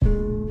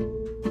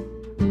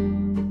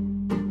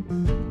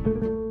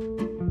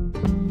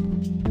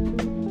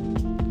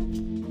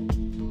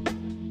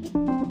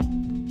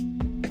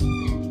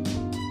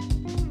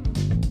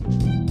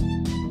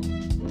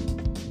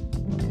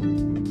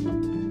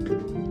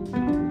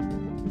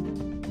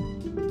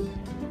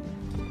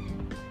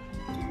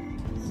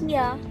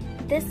India,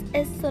 this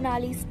is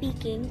Sonali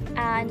speaking,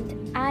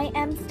 and I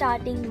am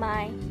starting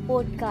my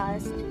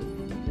podcast.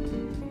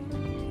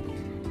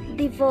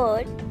 The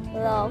word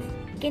love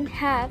can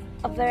have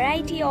a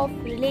variety of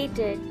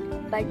related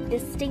but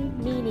distinct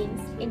meanings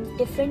in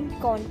different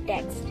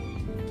contexts.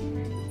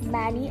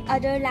 Many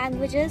other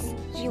languages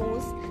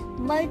use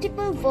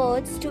multiple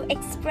words to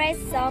express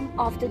some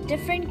of the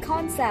different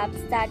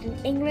concepts that in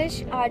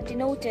English are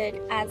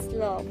denoted as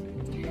love.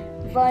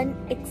 One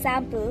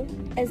example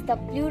is the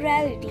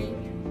plurality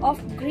of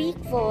Greek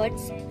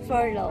words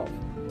for love,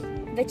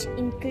 which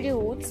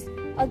includes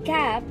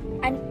agape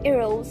and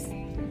eros.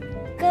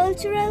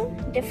 Cultural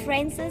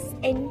differences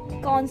in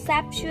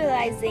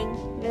conceptualizing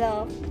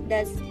love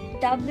thus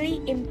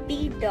doubly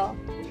impede the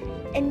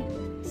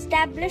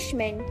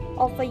establishment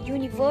of a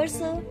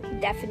universal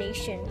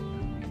definition.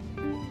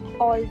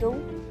 Although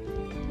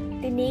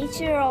the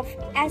nature of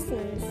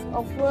essence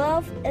of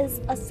love is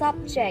a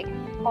subject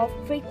of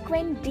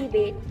frequent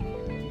debate,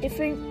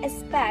 different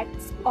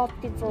aspects of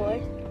the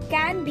word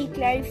can be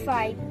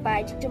clarified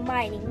by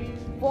determining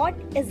what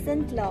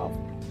isn't love.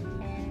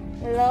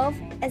 Love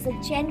as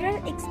a general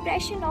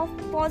expression of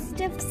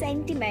positive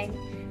sentiment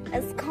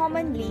is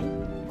commonly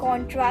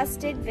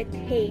contrasted with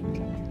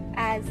hate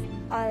as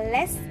a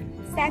less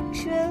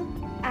sexual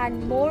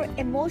and more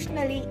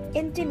emotionally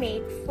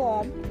intimate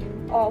form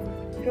of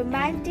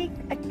romantic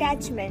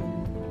attachment.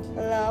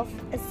 Love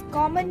is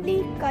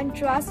commonly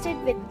contrasted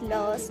with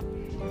lust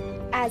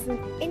as an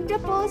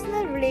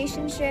interpersonal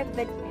relationship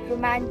with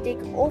romantic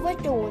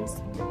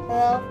overtones.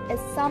 Love is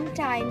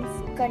sometimes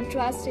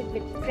contrasted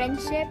with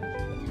friendship,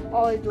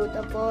 although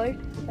the word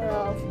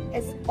love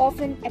is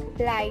often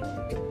applied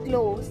to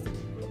close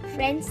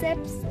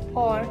friendships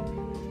or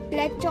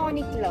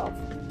platonic love.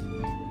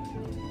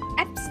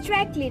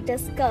 Abstractly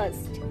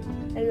discussed,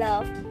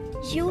 love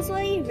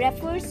usually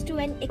refers to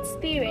an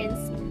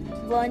experience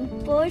one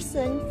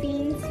person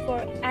feels for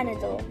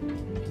another.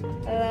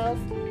 Love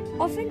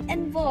often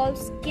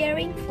involves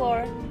caring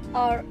for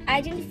or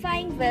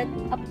identifying with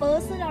a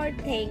person or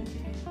thing,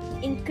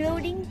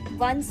 including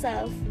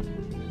oneself.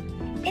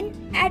 In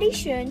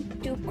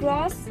addition to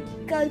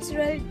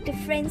cross-cultural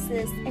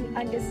differences in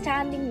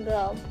understanding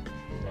love,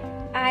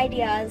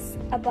 ideas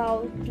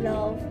about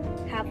love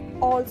have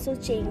also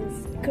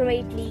changed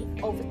greatly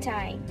over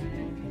time.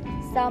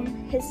 Some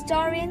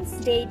historians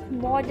date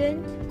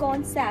modern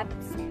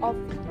concepts of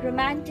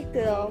romantic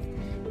love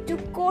to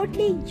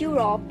courtly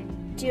Europe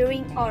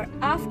during or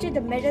after the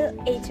Middle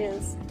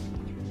Ages.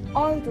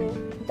 Although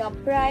the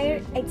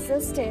prior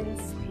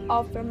existence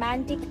of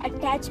romantic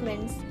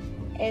attachments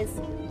is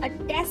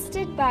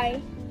attested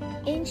by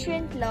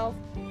ancient love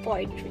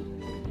poetry.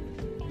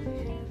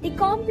 The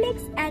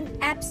complex and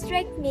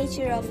abstract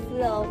nature of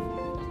love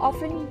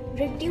often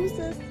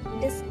reduces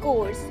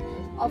discourse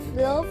of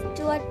love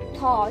to a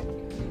thought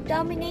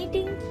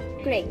terminating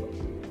quick.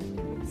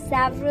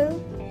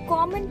 Several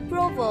common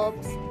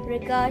proverbs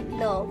regard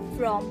love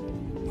from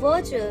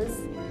Virgil's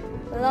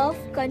 "Love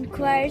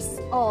conquers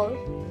all"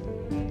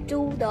 to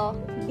the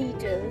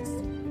Beatles'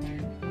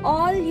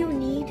 "All you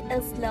need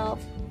is love."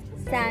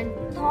 St.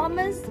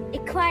 Thomas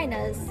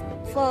Aquinas,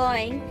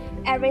 following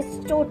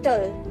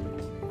Aristotle,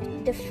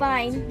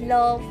 defined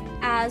love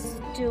as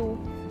to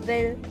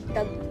will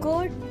the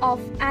good of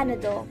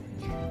another.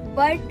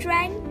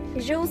 Bertrand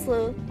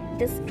Russell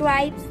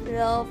describes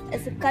love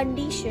as a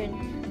condition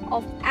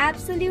of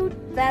absolute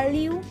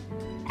value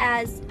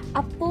as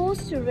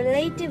opposed to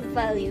relative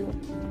value.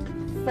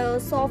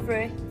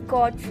 Philosopher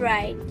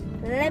Gottfried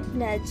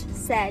Leibniz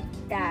said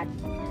that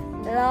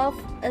love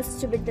is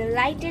to be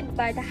delighted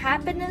by the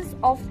happiness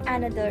of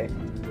another.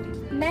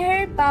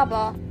 Meher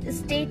Baba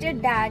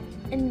stated that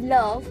in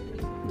love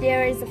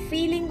there is a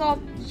feeling of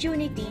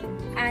unity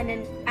and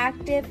an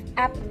active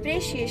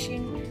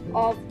appreciation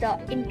of the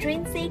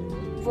intrinsic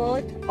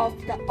worth of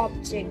the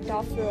object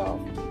of love.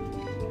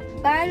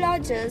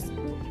 Biologist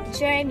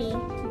Jeremy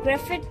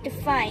Griffith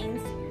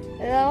defines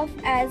love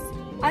as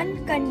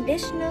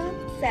unconditional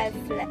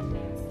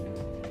selflessness.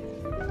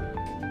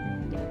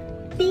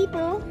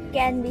 People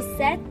can be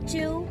said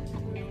to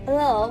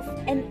love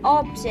an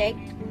object,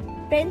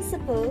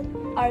 principle,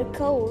 or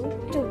goal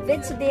to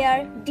which they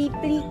are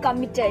deeply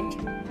committed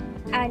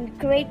and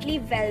greatly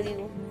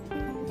value.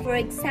 For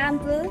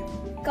example,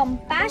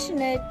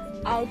 compassionate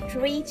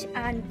outreach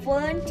and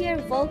volunteer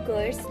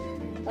workers'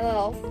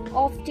 love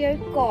of their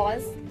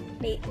cause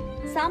may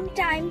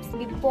sometimes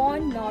be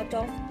born not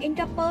of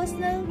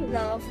interpersonal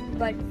love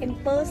but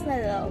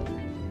impersonal love.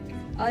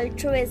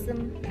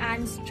 Altruism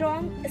and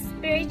strong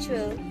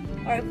spiritual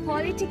or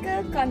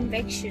political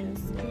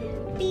convictions.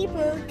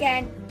 People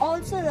can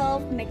also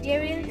love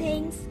material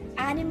things,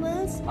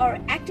 animals, or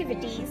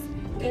activities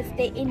if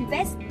they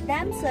invest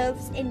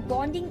themselves in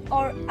bonding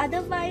or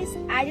otherwise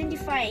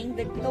identifying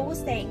with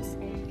those things.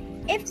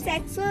 If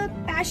sexual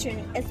passion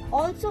is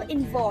also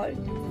involved,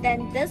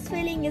 then this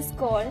feeling is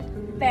called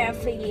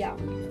paraphilia,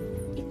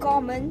 a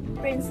common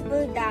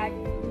principle that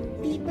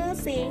people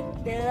say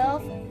their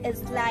love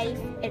is life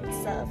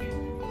itself.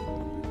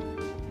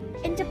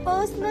 In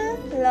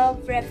Interpersonal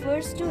love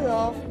refers to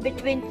love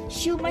between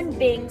human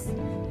beings.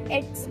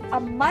 It's a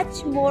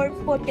much more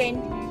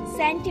potent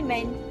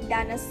sentiment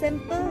than a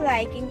simple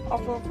liking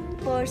of a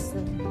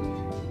person.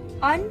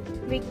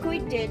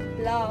 Unrequited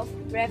love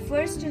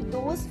refers to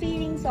those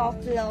feelings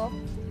of love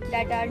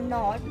that are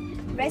not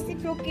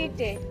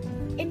reciprocated.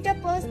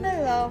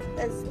 Interpersonal love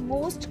is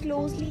most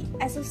closely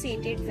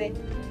associated with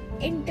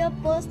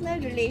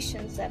interpersonal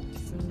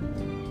relationships.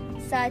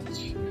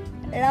 Such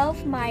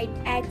love might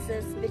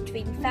exist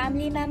between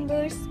family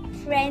members,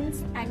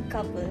 friends, and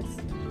couples.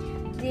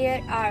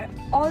 There are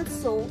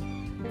also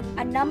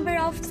a number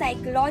of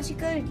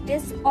psychological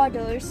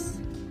disorders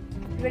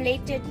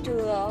related to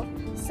love,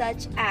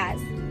 such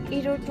as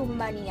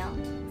erotomania.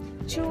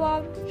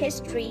 Throughout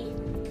history,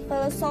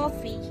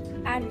 philosophy,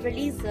 and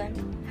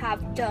religion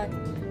have done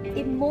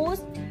the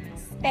most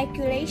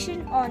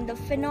speculation on the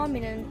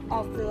phenomenon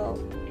of love.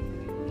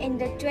 In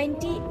the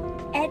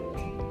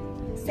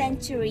 20th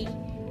century,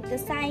 the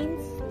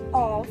science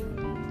of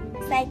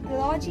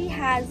psychology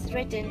has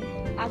written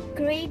a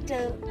great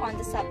deal on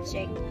the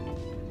subject.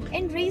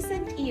 In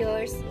recent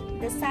years,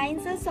 the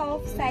sciences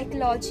of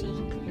psychology,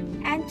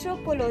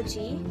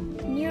 anthropology,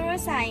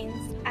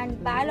 neuroscience,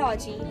 and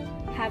biology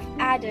have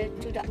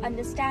added to the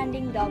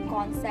understanding the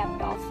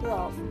concept of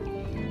love.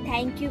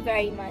 Thank you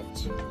very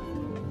much.